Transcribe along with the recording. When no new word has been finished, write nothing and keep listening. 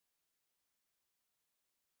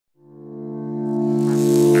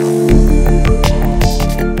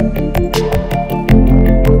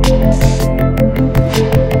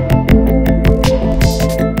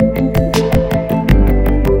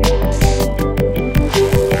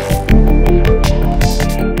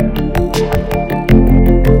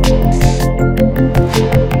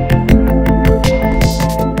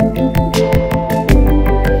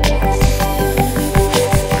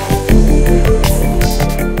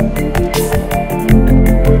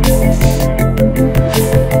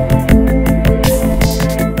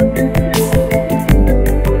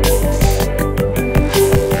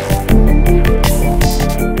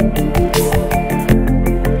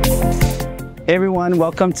Hey everyone,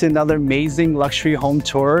 welcome to another amazing luxury home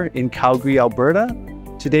tour in Calgary, Alberta.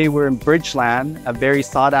 Today we're in Bridgeland, a very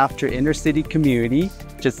sought after inner city community,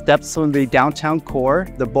 just steps from the downtown core,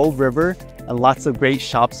 the Bow River, and lots of great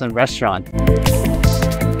shops and restaurants.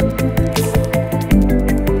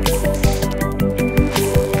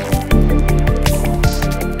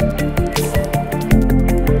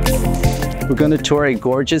 We're going to tour a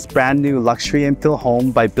gorgeous brand new luxury infill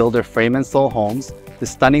home by builder Frame & Soul Homes. The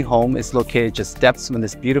stunning home is located just steps from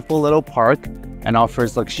this beautiful little park and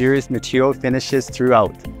offers luxurious material finishes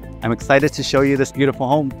throughout. I'm excited to show you this beautiful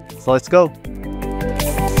home, so let's go.